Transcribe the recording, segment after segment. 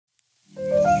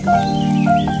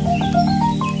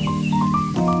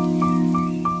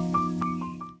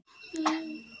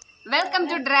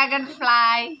Dragon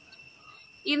fly.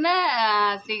 ഇന്ന്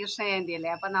ശ്രീകൃഷ്ണ ജയന്തി അല്ലേ.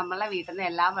 അപ്പൊ നമ്മളെ വീട്ടിൽ നിന്ന്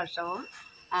എല്ലാ വർഷവും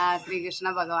ശ്രീകൃഷ്ണ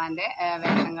ഭഗവാന്റെ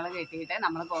വേഷങ്ങൾ കെട്ടിയിട്ട്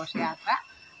നമ്മൾ ഘോഷയാത്ര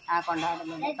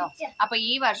കൊണ്ടാടുന്നുണ്ട് കേട്ടോ. അപ്പൊ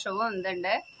ഈ വർഷവും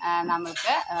എന്തുണ്ട്,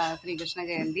 നമുക്ക് ശ്രീകൃഷ്ണ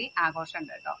ജയന്തി ആഘോഷം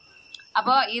ഉണ്ട് കേട്ടോ.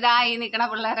 അപ്പൊ ഇതാ ഈ നിൽക്കുന്ന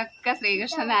പിള്ളേരൊക്കെ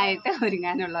ശ്രീകൃഷ്ണനായിട്ട്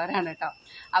ഒരുങ്ങാനുള്ളവരാണ് കേട്ടോ.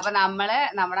 അപ്പൊ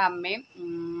നമ്മുടെ അമ്മയും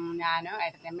ഞാനും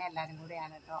ഏട്ടത്തമ്മയും എല്ലാവരും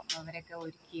കൂടിയാണ് കേട്ടോ അവരൊക്കെ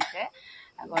ഒരുക്കിയിട്ട്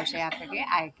ഘോഷയാത്രയ്ക്ക്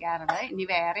അയക്കാറുള്ളത്. ഇനി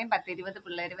വേറെയും 10-20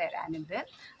 പിള്ളേർ വരാനുണ്ട്.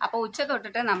 അപ്പൊ ഉച്ച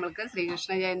തൊട്ടിട്ട് നമ്മൾക്ക്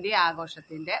ശ്രീകൃഷ്ണ ജയന്തി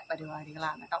ആഘോഷത്തിന്റെ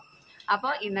പരിപാടികളാണ് കേട്ടോ.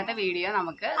 അപ്പോൾ ഇന്നത്തെ വീഡിയോ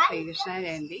നമുക്ക് ശ്രീകൃഷ്ണ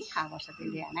ജയന്തി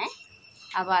ആഘോഷത്തിൻ്റെയാണേ.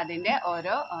 അപ്പോൾ അതിൻ്റെ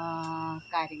ഓരോ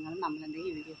കാര്യങ്ങളും നമ്മളെന്ത് ഈ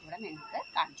വീഡിയോ കൂടെ നിങ്ങൾക്ക്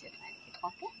കാണിച്ചു തരുന്നതായിരിക്കും.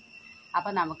 ഓക്കെ,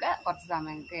 അപ്പോൾ നമുക്ക് കുറച്ച്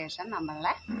സമയങ്ങൾക്ക് ശേഷം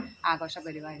നമ്മളുടെ ആഘോഷ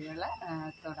പരിപാടികൾ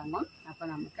തുടങ്ങും. അപ്പോൾ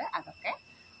നമുക്ക് അതൊക്കെ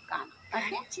കാണാം.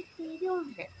 ഓക്കെ,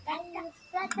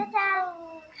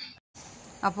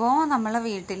 അപ്പോൾ നമ്മളെ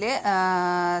വീട്ടിൽ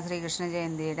ശ്രീകൃഷ്ണ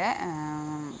ജയന്തിയുടെ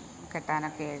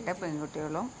കെട്ടാനൊക്കെ ആയിട്ട്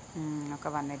പെൺകുട്ടികളും ഒക്കെ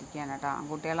വന്നിരിക്കുകയാണ് കേട്ടോ.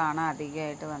 ആൺകുട്ടികളാണ്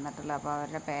അധികമായിട്ട് വന്നിട്ടുള്ളത്. അപ്പോൾ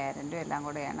അവരുടെ പേരൻറ്റും എല്ലാം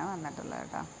കൂടെയാണ് വന്നിട്ടുള്ളത്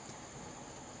കേട്ടോ.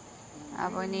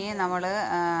 അപ്പോൾ ഇനി നമ്മൾ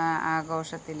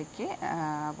ആഘോഷത്തിലേക്ക്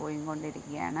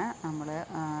പോയിക്കൊണ്ടിരിക്കുകയാണ്.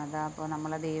 അപ്പോൾ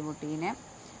നമ്മളെ ദേവുട്ടീനെ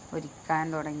ഒരുക്കാൻ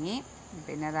തുടങ്ങി.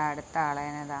 പിന്നെ അത് അടുത്ത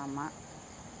ആളേനെ അമ്മ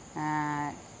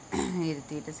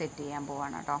ഇരുത്തിയിട്ട് സെറ്റ് ചെയ്യാൻ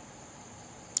പോവാണ് കേട്ടോ.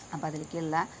 അപ്പോൾ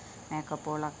അതിലേക്കുള്ള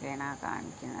മേക്കപ്പുകളൊക്കെയാണ്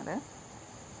കാണിക്കുന്നത്.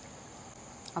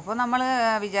 അപ്പോൾ നമ്മൾ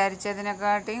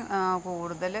വിചാരിച്ചതിനെക്കാട്ടി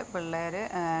കൂടുതൽ പിള്ളേർ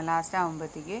ലാസ്റ്റ്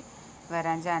ആകുമ്പോഴത്തേക്ക്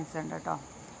വരാൻ ചാൻസ് ഉണ്ട് കേട്ടോ.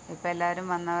 ഇപ്പം എല്ലാവരും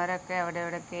വന്നവരൊക്കെ അവിടെ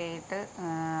ഇവിടെയൊക്കെ ആയിട്ട്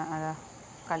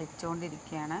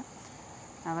കളിച്ചുകൊണ്ടിരിക്കുകയാണ്.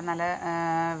 അപ്പോൾ നല്ല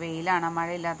വെയിലാണ്,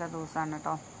 മഴയില്ലാത്ത ദിവസമാണ്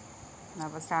കേട്ടോ.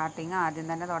 അപ്പോൾ സ്റ്റാർട്ടിങ് ആദ്യം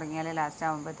തന്നെ തുടങ്ങിയാൽ ലാസ്റ്റ്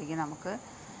ആകുമ്പോഴത്തേക്ക് നമുക്ക്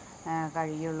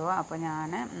കഴിയുള്ളൂ. അപ്പോൾ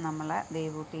ഞാൻ നമ്മളെ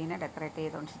ദേവുട്ടീനെ ഡെക്കറേറ്റ്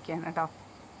ചെയ്തുകൊണ്ടിരിക്കുകയാണ് കേട്ടോ.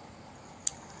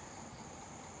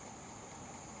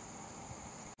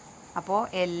 അപ്പോൾ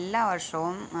എല്ലാ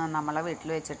വർഷവും നമ്മളെ വീട്ടിൽ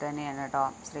വെച്ചിട്ട് തന്നെയാണ് കേട്ടോ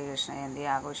ശ്രീകൃഷ്ണ ജയന്തി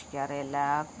ആഘോഷിക്കാറ്. എല്ലാ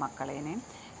മക്കളേനെയും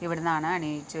ഇവിടുന്നാണ്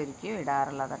അണിയിച്ചൊരുക്കി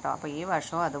വിടാറുള്ളത് കേട്ടോ. അപ്പോൾ ഈ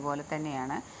വർഷവും അതുപോലെ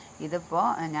തന്നെയാണ്. ഇതിപ്പോൾ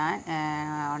ഞാൻ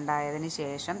ഉണ്ടായതിന്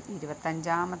ശേഷം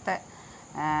 25ാമത്തെ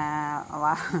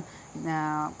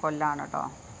കൊല്ലാണ് കേട്ടോ.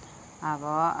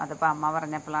 അപ്പോൾ അതിപ്പോൾ അമ്മ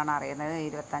പറഞ്ഞപ്പോഴാണ് അറിയുന്നത്.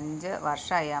 25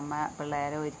 വർഷമായി അമ്മ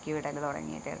പിള്ളേരെ ഒരുക്കി വിടൽ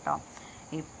തുടങ്ങിയിട്ട് കേട്ടോ.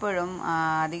 ഇപ്പോഴും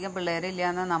അധികം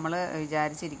പിള്ളേരില്ലയെന്ന് നമ്മൾ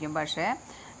വിചാരിച്ചിരിക്കും. പക്ഷേ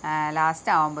ലാസ്റ്റ്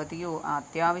ആകുമ്പോഴത്തേക്കും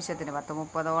അത്യാവശ്യത്തിന്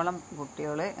 10-30ഓളം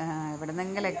കുട്ടികൾ ഇവിടെ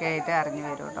നിന്നെങ്കിലൊക്കെ ആയിട്ട് അറിഞ്ഞു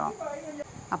വരും കേട്ടോ.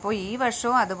 അപ്പോൾ ഈ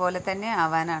വർഷവും അതുപോലെ തന്നെ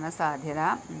ആവാനാണ് സാധ്യത.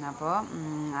 അപ്പോൾ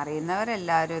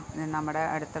അറിയുന്നവരെല്ലാവരും നമ്മുടെ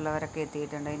അടുത്തുള്ളവരൊക്കെ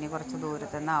എത്തിയിട്ടുണ്ട്. ഇനി കുറച്ച്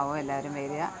ദൂരത്തു നിന്നാവും എല്ലാവരും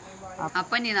വരിക.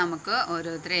 അപ്പം ഇനി നമുക്ക്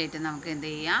ഓരോരുത്തരായിട്ട് നമുക്ക് എന്ത്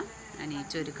ചെയ്യാം,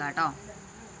 അണിയിച്ചൊരുക്കാം കേട്ടോ.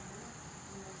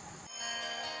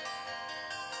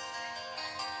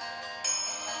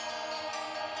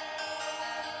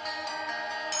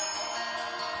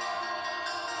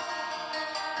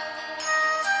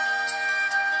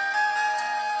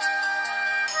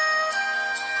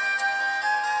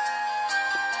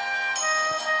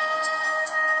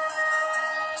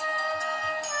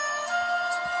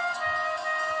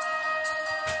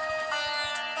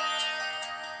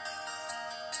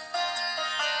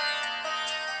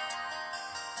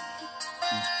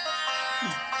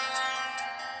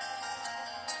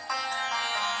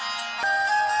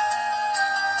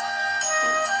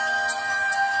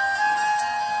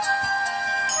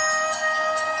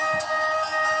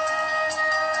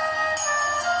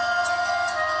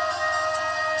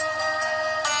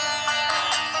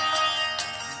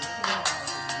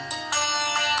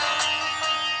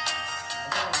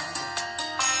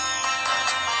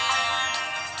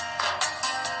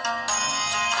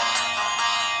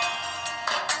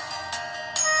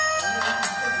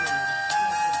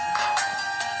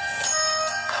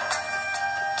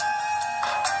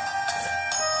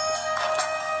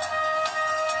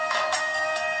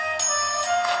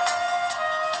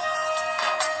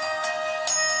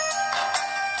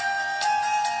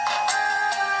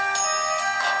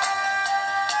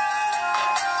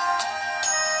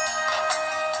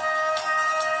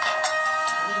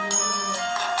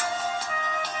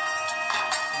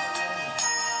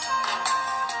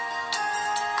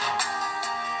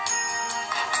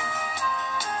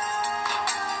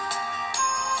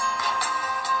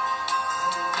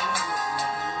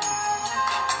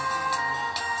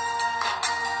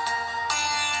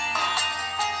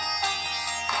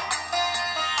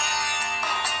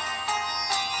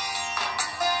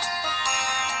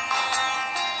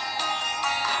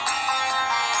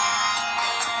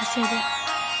 ശരി.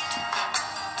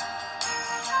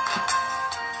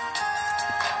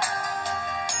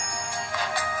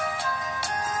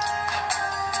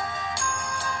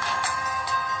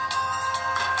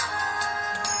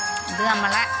 ഇത്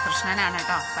നമ്മളെ കൃഷ്ണനാണ്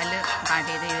കേട്ടോ, പല്ല്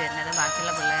കാട്ടിയത് വരുന്നത്.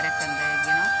 ബാക്കിയുള്ള പിള്ളേരൊക്കെ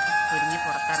എന്തെങ്കിലും ഒരുങ്ങി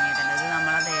പുറത്തിറങ്ങിയിട്ടുണ്ട്. ഇത്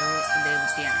നമ്മളെ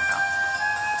ദേവൂട്ടിയാണ് കേട്ടോ.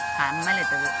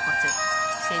 കമ്മലിട്ടത് കുറച്ച്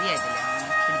ശരിയായിട്ടില്ല,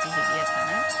 പിടിച്ച്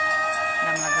ശരിയാക്കാണ്.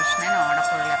 നമ്മളെ കൃഷ്ണൻ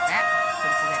ഓടക്കുഴലൊക്കെ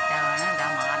പിടിച്ച് സെറ്റാവാണ്. ഇതാ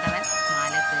മാധവൻ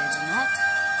മാലയൊക്കെ എഴുതുന്നു.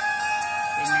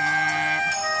 പിന്നെ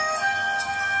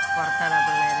പുറത്തുള്ള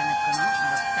പിള്ളേർ നിൽക്കുന്നു,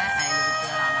 അതൊക്കെ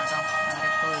അയൽകുട്ടികളാണ് കേട്ടോ.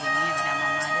 അവരൊക്കെ ഒരുങ്ങി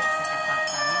അവരമ്മമാർ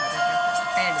സെറ്റപ്പാക്കാണ്, അവരൊക്കെ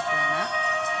ഫോട്ടോ എടുക്കുകയാണ്.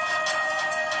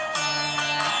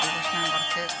 ഈ കൃഷ്ണൻ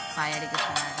കുറച്ച് പായാടി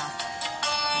കൃഷ്ണനാണ് കേട്ടോ.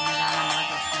 പിന്നെ ഇതാ നമ്മളെ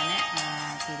കൃഷ്ണന്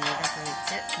കിരീടമൊക്കെ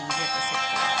വെച്ച് തീയൊക്കെ സെറ്റ്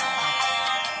ചെയ്യണം കേട്ടോ.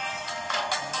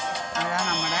 അതാ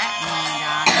നമ്മുടെ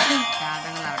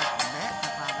രാധകൾ അവിടെ ഉണ്ട്.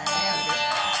 അപ്പോൾ അവരെ ഒരു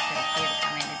സെൽഫി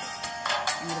എടുക്കാൻ വേണ്ടിയിട്ട്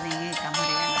ഇങ്ങോട്ട് നീങ്ങി നിൽക്കാൻ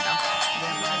പറയുകയാണ് കേട്ടോ. ഇത്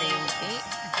നമ്മളെ ദേവൂട്ടി,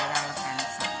 മറ്റേത് അവളെ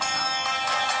ഫ്രണ്ട്സാണ് കേട്ടോ.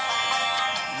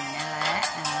 പിന്നെയുള്ള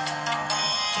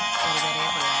ചെറിയ ചെറിയ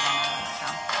പിള്ളേരാണ്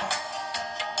കേട്ടോ.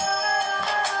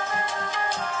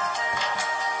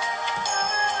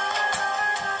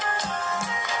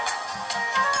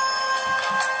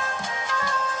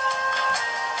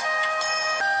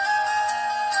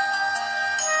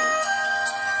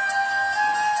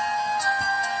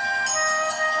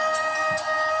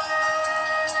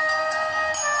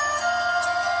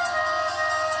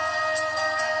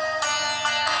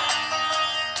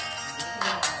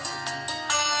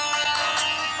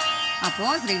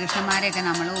 അപ്പോൾ ശ്രീകൃഷ്ണന്മാരെയൊക്കെ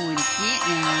നമ്മൾ ഒരുക്കി,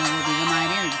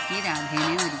 ഗോപികമാരെ ഒരുക്കി,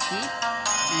 രാധേനെ ഒരുക്കി,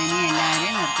 ഇനി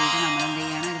എല്ലാവരെയും നിർത്തിയിട്ട് നമ്മൾ എന്ത്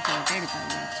ചെയ്യണം, ഒരു ഫോട്ടോ എടുക്കാൻ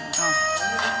വിചാരിച്ചു കേട്ടോ.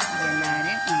 അപ്പോൾ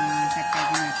എല്ലാവരും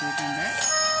സെറ്റാക്കി നിർത്തിയിട്ടുണ്ട്.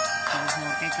 ഫോട്ടോ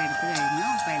ഒക്കെ എടുത്തു കഴിഞ്ഞു.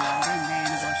 അപ്പോൾ എല്ലാവരും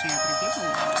എന്തായാലും ഘോഷയാത്രയ്ക്ക്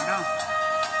പോകണം കേട്ടോ.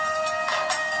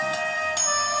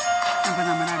 അപ്പോൾ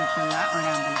നമ്മുടെ അടുത്തുള്ള ഒരു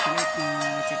അമ്പലത്തിൽ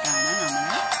വെച്ചിട്ടാണ് നമ്മൾ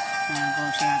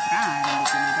ഘോഷയാത്ര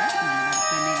ആരംഭിക്കുന്നത്. നമ്മുടെ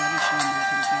അടുത്ത് തന്നെയുള്ള വിഷ്ണു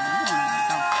അമ്പലത്തിലേക്കാണ് പോകുന്നത്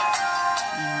കേട്ടോ.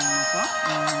 അപ്പോൾ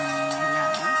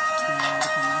എല്ലാവരും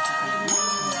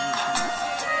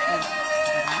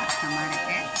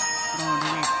കൃഷ്ണന്മാരൊക്കെ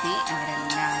റോഡിലെത്തി.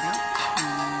 അവരെല്ലാവരും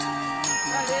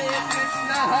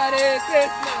ഹരേ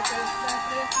കൃഷ്ണ കൃഷ്ണ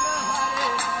കൃഷ്ണ ഹരേ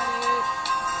ഹരേ.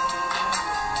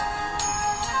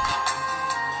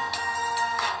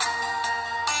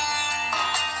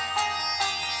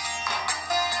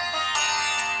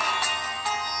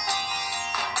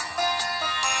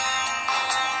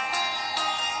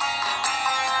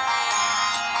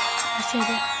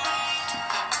 ശരി.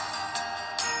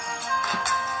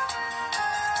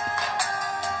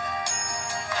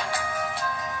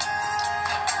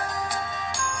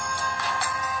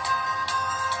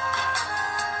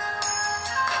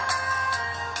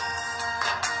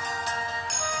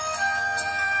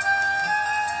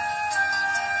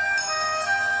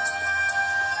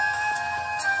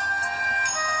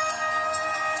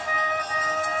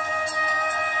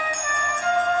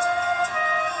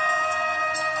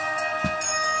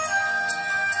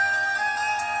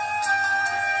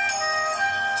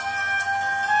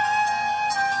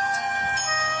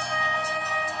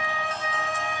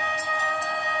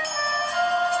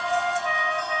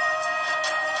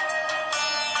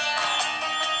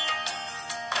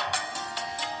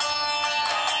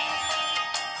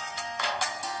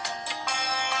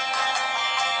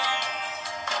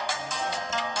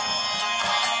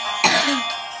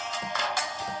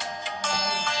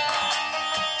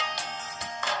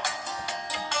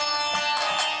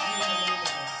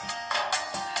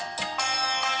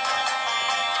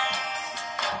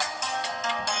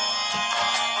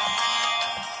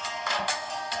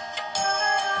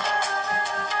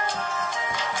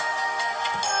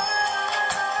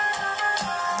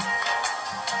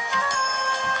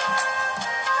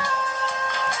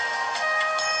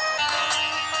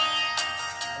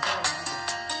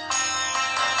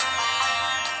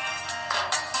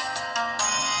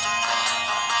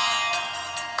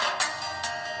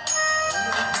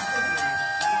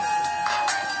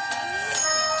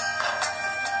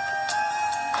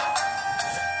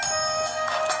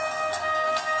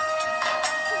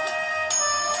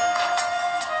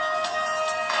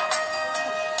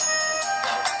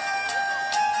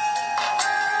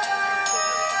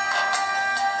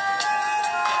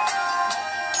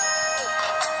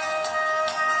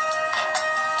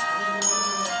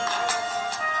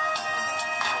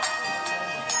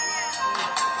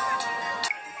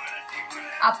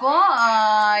 അപ്പോൾ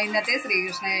ഇന്നത്തെ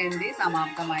ശ്രീകൃഷ്ണ ജയന്തി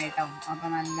സമാപ്തമായിട്ടോ. അപ്പോൾ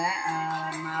നല്ല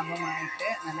നാഭമായിട്ട്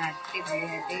നല്ല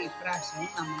അടിപൊളിയായിട്ട് ഇപ്രാവശ്യവും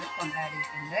നമ്മൾ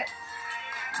കൊണ്ടാടിയിട്ടുണ്ട്.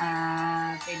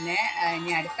 പിന്നെ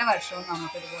ഇനി അടുത്ത വർഷവും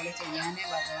നമുക്കിതുപോലെ ചെയ്യാൻ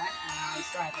ഭഗവാൻ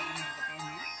ആയുസ്സാരോഗ്യം നൽകട്ടെ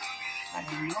എന്ന്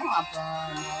പറഞ്ഞു. അപ്പോൾ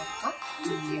എല്ലാവർക്കും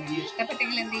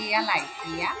ഇഷ്ടപ്പെട്ടെങ്കിൽ എന്ത് ചെയ്യുക, ലൈക്ക്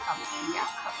ചെയ്യുക, കമൻറ്റ് ചെയ്യുക,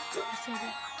 സബ്സ്ക്രൈബ്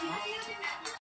ചെയ്യുക.